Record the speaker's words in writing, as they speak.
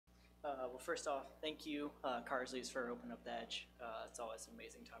Well, first off, thank you, Carsleys, for opening up the edge. It's always an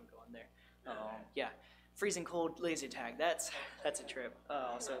amazing time going there. Yeah, freezing cold laser tag. That's a trip.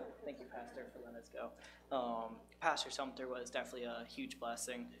 Also, thank you, Pastor, for letting us go. Pastor Sumter was definitely a huge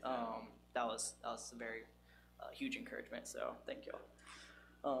blessing. That was a very huge encouragement. So thank you.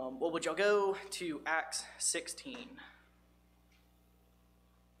 Well, would y'all go to Acts 16?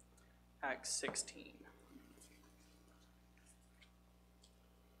 Acts 16.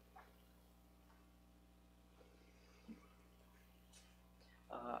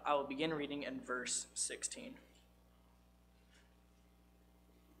 I will begin reading in verse 16.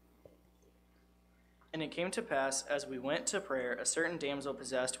 And it came to pass, as we went to prayer, a certain damsel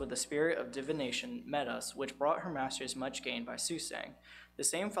possessed with the spirit of divination met us, which brought her masters much gain by soothsaying. The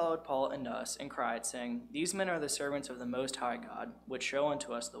same followed Paul and us, and cried, saying, These men are the servants of the Most High God, which show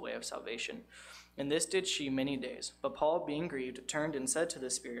unto us the way of salvation. And this did she many days. But Paul, being grieved, turned and said to the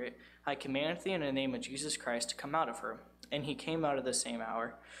spirit, I command thee in the name of Jesus Christ to come out of her. And he came out of the same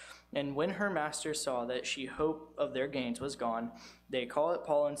hour. And when her masters saw that she hope of their gains was gone, they called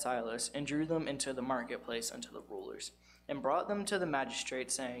Paul and Silas, and drew them into the marketplace unto the rulers, and brought them to the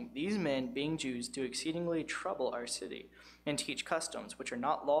magistrates, saying, These men, being Jews, do exceedingly trouble our city, and teach customs which are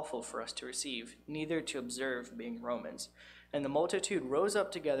not lawful for us to receive, neither to observe, being Romans. And the multitude rose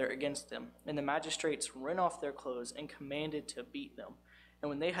up together against them, and the magistrates rent off their clothes, and commanded to beat them. And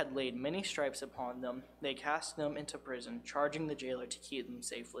when they had laid many stripes upon them, they cast them into prison, charging the jailer to keep them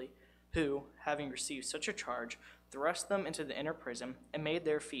safely, who, having received such a charge, thrust them into the inner prison, and made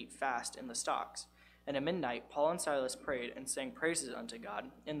their feet fast in the stocks. And at midnight Paul and Silas prayed, and sang praises unto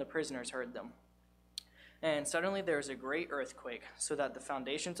God, and the prisoners heard them. And suddenly there was a great earthquake, so that the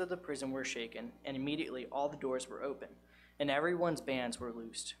foundations of the prison were shaken, and immediately all the doors were open, and everyone's bands were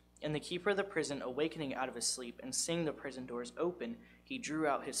loosed. And the keeper of the prison, awakening out of his sleep, and seeing the prison doors open, he drew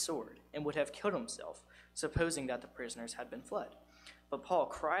out his sword, and would have killed himself, supposing that the prisoners had been fled. But Paul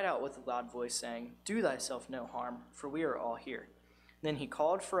cried out with a loud voice, saying, Do thyself no harm, for we are all here. Then he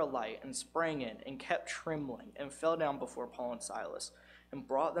called for a light, and sprang in, and kept trembling, and fell down before Paul and Silas, and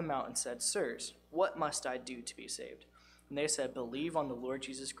brought them out, and said, Sirs, what must I do to be saved? And they said, Believe on the Lord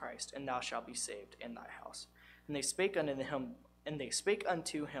Jesus Christ, and thou shalt be saved in thy house. And they spake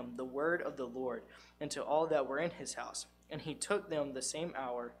unto him the word of the Lord, and to all that were in his house. And he took them the same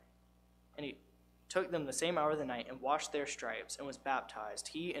hour of the night, and washed their stripes, and was baptized,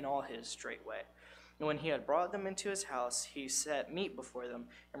 he and all his straightway. And when he had brought them into his house, he set meat before them,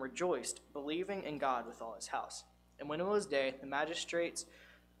 and rejoiced, believing in God with all his house. And when it was day, the magistrates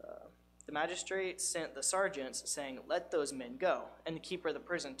sent the sergeants, saying, Let those men go. And the keeper of the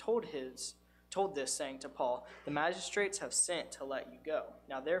prison told this, saying to Paul, The magistrates have sent to let you go.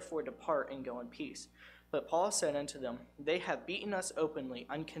 Now therefore depart, and go in peace. But Paul said unto them, They have beaten us openly,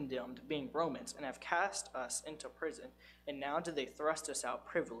 uncondemned, being Romans, and have cast us into prison. And now do they thrust us out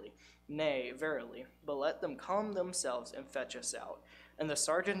privily? Nay, verily, but let them come themselves and fetch us out. And the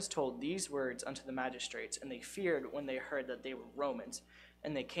sergeants told these words unto the magistrates, and they feared when they heard that they were Romans.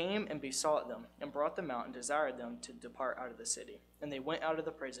 And they came and besought them, and brought them out, and desired them to depart out of the city. And they went out of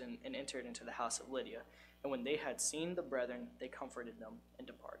the prison, and entered into the house of Lydia. And when they had seen the brethren, they comforted them, and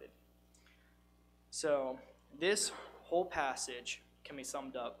departed. So this whole passage can be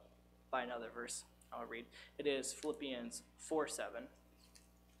summed up by another verse I'll read. It is Philippians 4:7.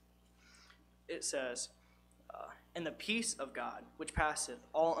 It says, And the peace of God, which passeth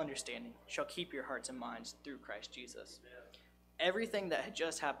all understanding, shall keep your hearts and minds through Christ Jesus. Everything that had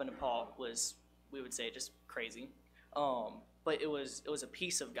just happened to Paul was, we would say, just crazy. But it was a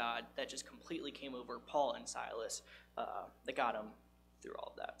peace of God that just completely came over Paul and Silas that got them through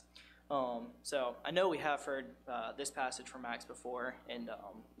all of that. So I know we have heard this passage from Acts before, and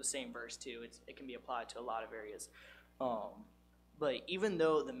the same verse too. It can be applied to a lot of areas. But even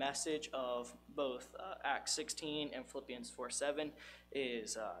though the message of both Acts 16 and Philippians 4:7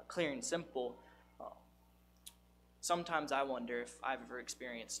 is clear and simple, sometimes I wonder if I've ever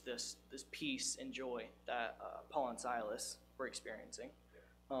experienced this peace and joy that Paul and Silas were experiencing.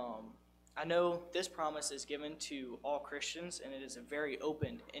 I know this promise is given to all Christians, and it is a very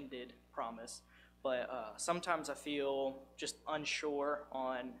open-ended promise, but sometimes I feel just unsure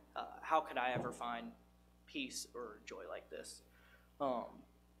on how could I ever find peace or joy like this. I'm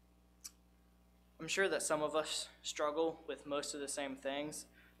sure that some of us struggle with most of the same things,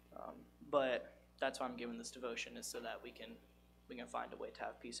 but that's why I'm giving this devotion, is so that we can find a way to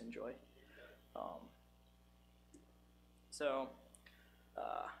have peace and joy. I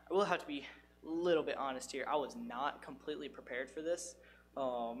will have to be a little bit honest here. I was not completely prepared for this,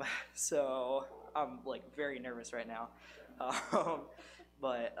 so I'm very nervous right now.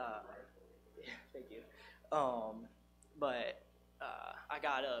 but yeah, thank you. But I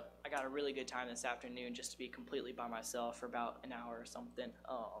got a really good time this afternoon just to be completely by myself for about an hour or something.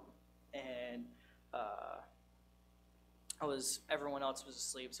 And everyone else was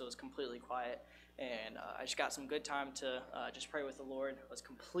asleep, so it was completely quiet. And I just got some good time to just pray with the Lord. I was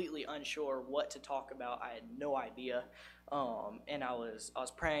completely unsure what to talk about. I had no idea. And I was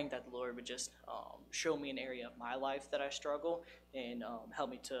praying that the Lord would just show me an area of my life that I struggle and help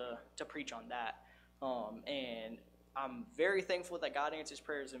me to preach on that. And I'm very thankful that God answers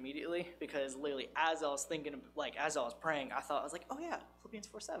prayers immediately, because literally as I was praying, I was like, oh yeah, Philippians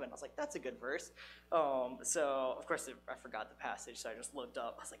 4:7. I was like, that's a good verse. So of course I forgot the passage, so I just looked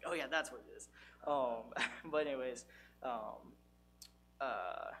up. I was like, oh yeah, that's what it is. But anyways,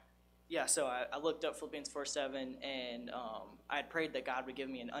 yeah, so I looked up Philippians 4:7, and I had prayed that God would give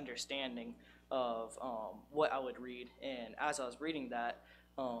me an understanding of what I would read. And as I was reading that,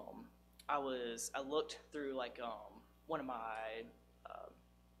 I looked through one of my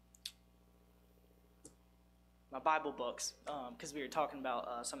Bible books, because we were talking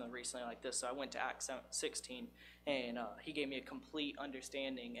about something recently like this. So I went to Acts 16, and he gave me a complete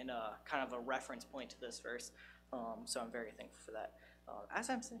understanding and kind of a reference point to this verse. So I'm very thankful for that. As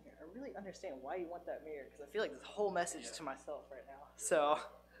I'm sitting here, I really understand why you want that mirror, because I feel like this whole message is to myself right now. So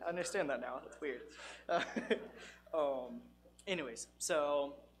I understand that now. That's weird. Anyways,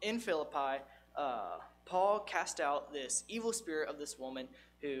 so in Philippi, Paul cast out this evil spirit of this woman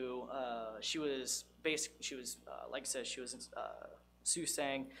who she was like I said, she was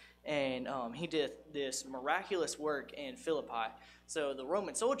soothsaying, and he did this miraculous work in Philippi. So the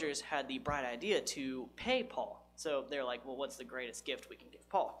Roman soldiers had the bright idea to pay Paul. So they're like, well, what's the greatest gift we can give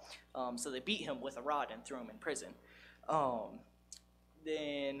Paul? So they beat him with a rod and threw him in prison. So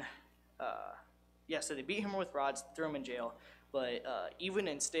they beat him with rods, threw him in jail. But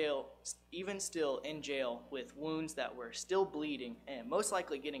even still in jail with wounds that were still bleeding and most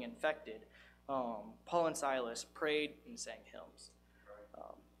likely getting infected, Paul and Silas prayed and sang hymns.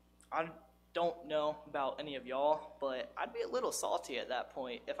 I don't know about any of y'all, but I'd be a little salty at that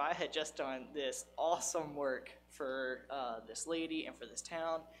point if I had just done this awesome work for this lady and for this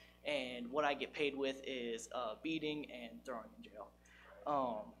town, and what I get paid with is beating and throwing in jail.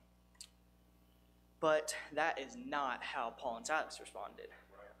 But that is not how Paul and Silas responded.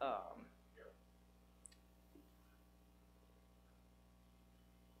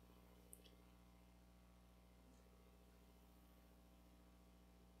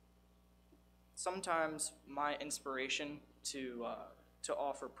 Sometimes my inspiration to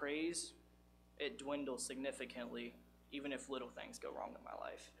offer praise, it dwindles significantly, even if little things go wrong in my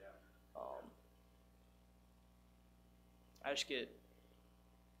life. I just get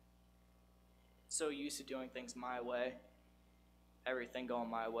so used to doing things my way, everything going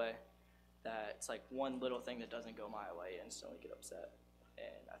my way, that it's like one little thing that doesn't go my way, I instantly get upset.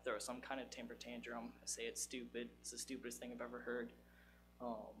 And I throw some kind of temper tantrum. I say it's stupid. It's the stupidest thing I've ever heard.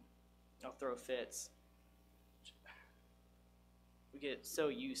 I'll throw fits. We get so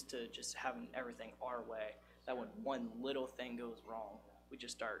used to just having everything our way that when one little thing goes wrong, we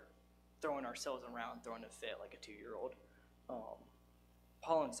just start throwing ourselves around, throwing a fit like a 2-year-old.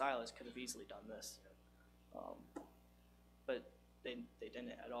 Paul and Silas could have easily done this, but they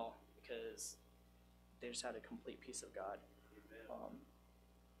didn't at all, because they just had a complete peace of God.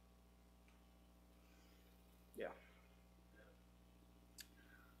 Yeah.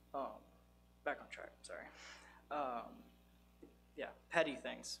 Back on track, sorry. Yeah, petty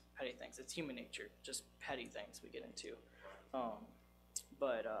things. It's human nature, just petty things we get into.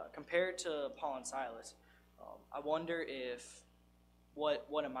 But compared to Paul and Silas, I wonder if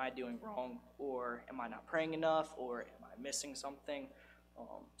what am I doing wrong, or am I not praying enough, or am I missing something?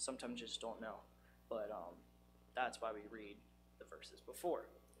 Sometimes you just don't know. But that's why we read the verses before.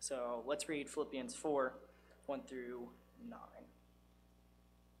 So let's read Philippians 4, 1 through 9.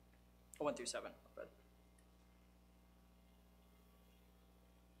 1 through 7. But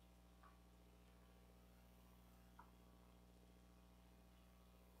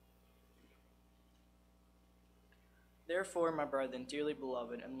therefore, my brethren, dearly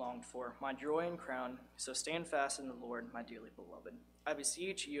beloved and longed for, my joy and crown, so stand fast in the Lord, my dearly beloved. I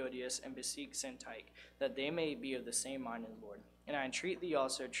beseech Euodias and beseech Syntyche, that they may be of the same mind in the Lord. And I entreat thee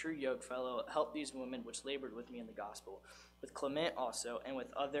also, true yokefellow, help these women which labored with me in the gospel, with Clement also, and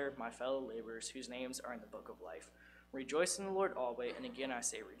with other my fellow laborers, whose names are in the book of life. Rejoice in the Lord always, and again I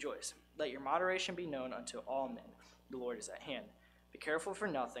say rejoice. Let your moderation be known unto all men. The Lord is at hand. Be careful for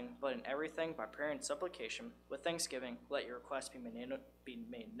nothing, but in everything by prayer and supplication, with thanksgiving, let your requests be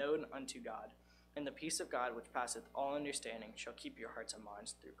made known unto God. And the peace of God, which passeth all understanding, shall keep your hearts and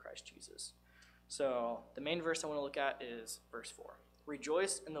minds through Christ Jesus. So the main verse I want to look at is verse 4.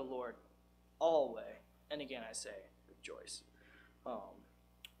 Rejoice in the Lord always. And again I say, rejoice.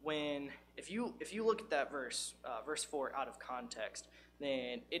 If you look at that verse 4 out of context,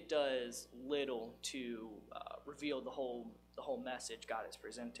 then it does little to reveal the whole message God is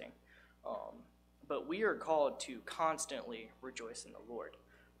presenting. But we are called to constantly rejoice in the Lord.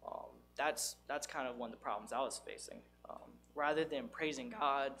 That's kind of one of the problems I was facing. Rather than praising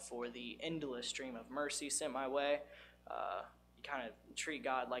God for the endless stream of mercy sent my way, you kind of treat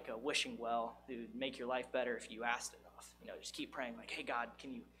God like a wishing well who'd make your life better if you asked enough. Just keep praying like, hey God,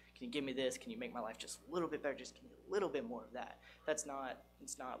 can you give me this? Can you make my life just a little bit better? Just give me a little bit more of that. It's not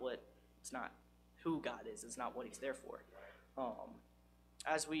who God is. It's not what He's there for.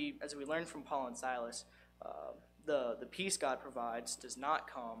 As we learn from Paul and Silas, the peace God provides does not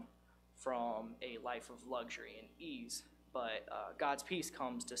come from a life of luxury and ease, but God's peace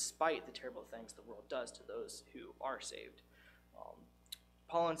comes despite the terrible things the world does to those who are saved.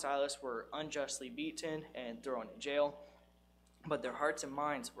 Paul and Silas were unjustly beaten and thrown in jail, but their hearts and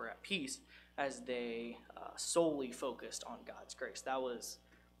minds were at peace as they solely focused on God's grace.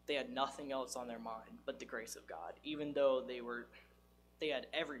 They had nothing else on their mind but the grace of God. Even though they had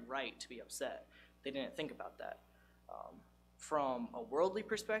every right to be upset, they didn't think about that. From a worldly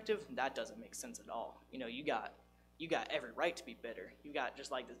perspective, that doesn't make sense at all. You got every right to be bitter. You got just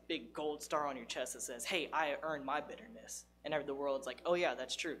like this big gold star on your chest that says, hey, I earned my bitterness. And the world's like, oh yeah,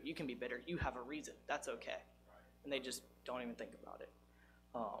 that's true. You can be bitter. You have a reason. That's okay. And they just don't even think about it.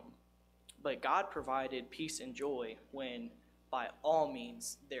 But God provided peace and joy when, by all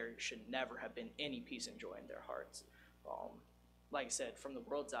means, there should never have been any peace and joy in their hearts. Like I said, from the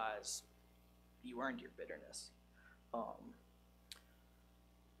world's eyes, you earned your bitterness.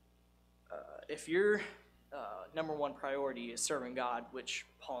 If your number one priority is serving God, which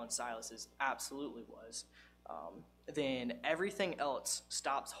Paul and Silas absolutely was, then everything else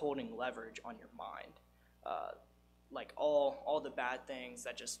stops holding leverage on your mind. Like all the bad things,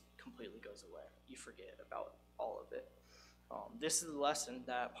 that just completely goes away. You forget about all of it. This is a lesson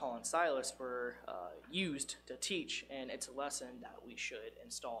that Paul and Silas were used to teach, and it's a lesson that we should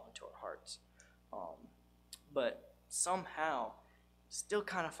install into our hearts. But somehow, still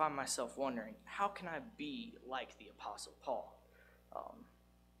kind of find myself wondering, how can I be like the Apostle Paul?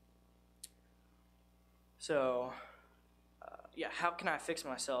 How can I fix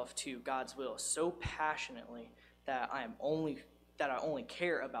myself to God's will so passionately that I only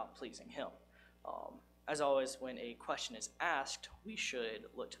care about pleasing Him? As always, when a question is asked, we should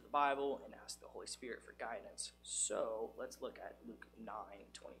look to the Bible and ask the Holy Spirit for guidance. So let's look at Luke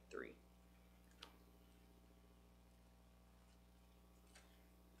 9:23.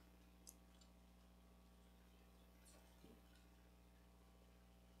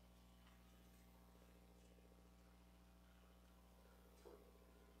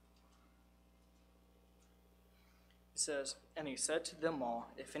 It says, and he said to them all,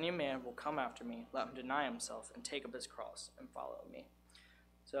 if any man will come after me, let him deny himself and take up his cross and follow me.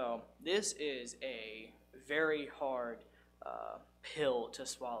 So this is a very hard pill to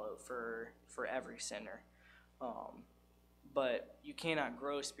swallow for every sinner. But you cannot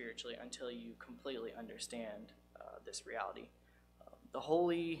grow spiritually until you completely understand this reality. The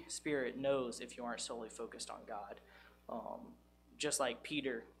Holy Spirit knows if you aren't solely focused on God. Just like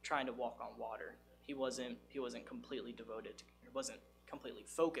Peter trying to walk on water. He wasn't completely devoted he wasn't completely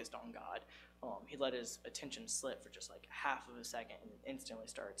focused on God. He let his attention slip for just like half of a second and instantly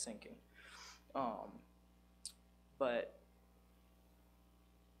started sinking. But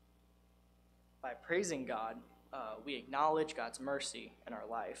by praising God, we acknowledge God's mercy in our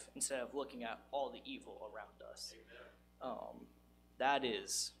life instead of looking at all the evil around us. That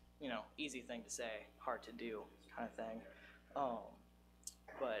is, easy thing to say, hard to do kind of thing.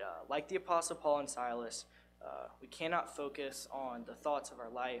 But like the Apostle Paul and Silas, we cannot focus on the thoughts of our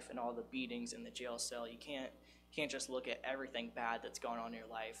life and all the beatings in the jail cell. You can't just look at everything bad that's going on in your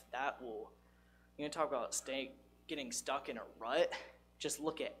life. That will, talk about getting stuck in a rut. Just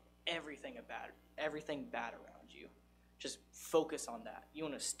look at everything bad around you. Just focus on that. You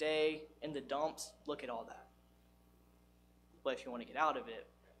want to stay in the dumps, look at all that. But if you want to get out of it,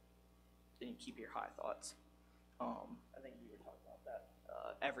 then you keep your high thoughts. I think we were talking about that.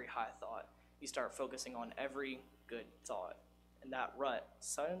 Every high thought. You start focusing on every good thought. And that rut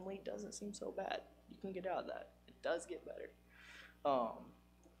suddenly doesn't seem so bad. You can get out of that. It does get better.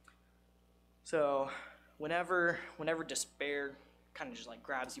 So whenever despair kind of just like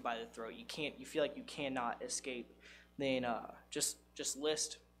grabs you by the throat, you feel like you cannot escape, then just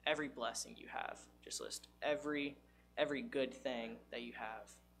list every blessing you have. Just list every good thing that you have.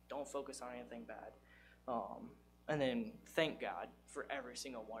 Don't focus on anything bad. And then thank God for every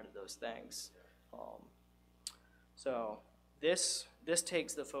single one of those things. So this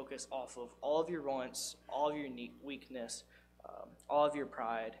takes the focus off of all of your wants, all of your weakness, all of your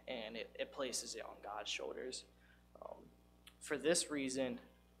pride, and it places it on God's shoulders. For this reason,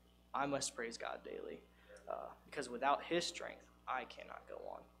 I must praise God daily, because without his strength, I cannot go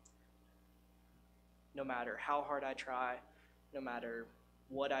on. No matter how hard I try, no matter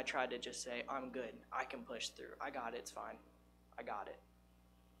what I try to just say, I'm good, I can push through, I got it, it's fine, I got it.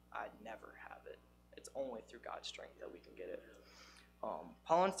 I never have it. It's only through God's strength that we can get it.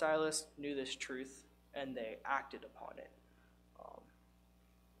 Paul and Silas knew this truth, and they acted upon it.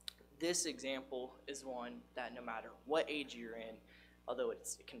 This example is one that no matter what age you're in, although it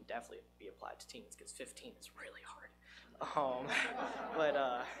can definitely be applied to teens, because 15 is really hard.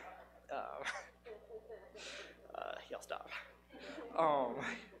 Y'all stop.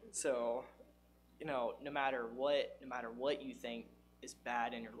 So, no matter what you think is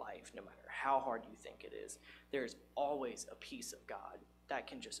bad in your life, no matter how hard you think it is, there's always a peace of God that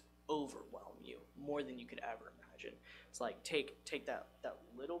can just overwhelm you more than you could ever imagine. It's like take that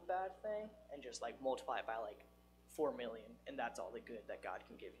little bad thing and just like multiply it by like 4 million, and that's all the good that God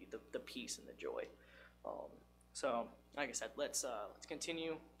can give you, the peace and the joy. So like I said, let's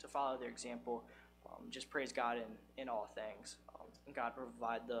continue to follow their example. Just praise God in all things, and God will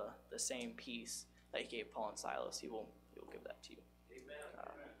provide the same peace that he gave Paul and Silas. He will give that to you. Amen.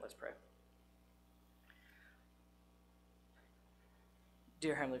 Let's pray.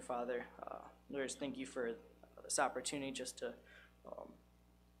 Dear Heavenly Father, Lord, thank you for this opportunity just to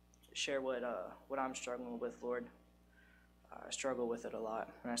share what I'm struggling with, Lord. I struggle with it a lot,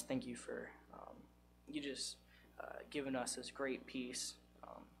 and I just thank you for you just giving us this great peace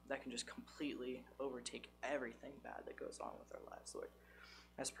that can just completely overtake everything bad that goes on with our lives, Lord.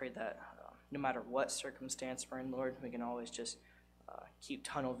 I just pray that no matter what circumstance we're in, Lord, we can always just keep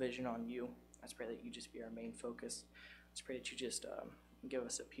tunnel vision on you. I just pray that you just be our main focus. I just pray that you just give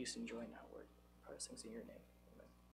us a peace and joy now, Lord. I pray these things in your name.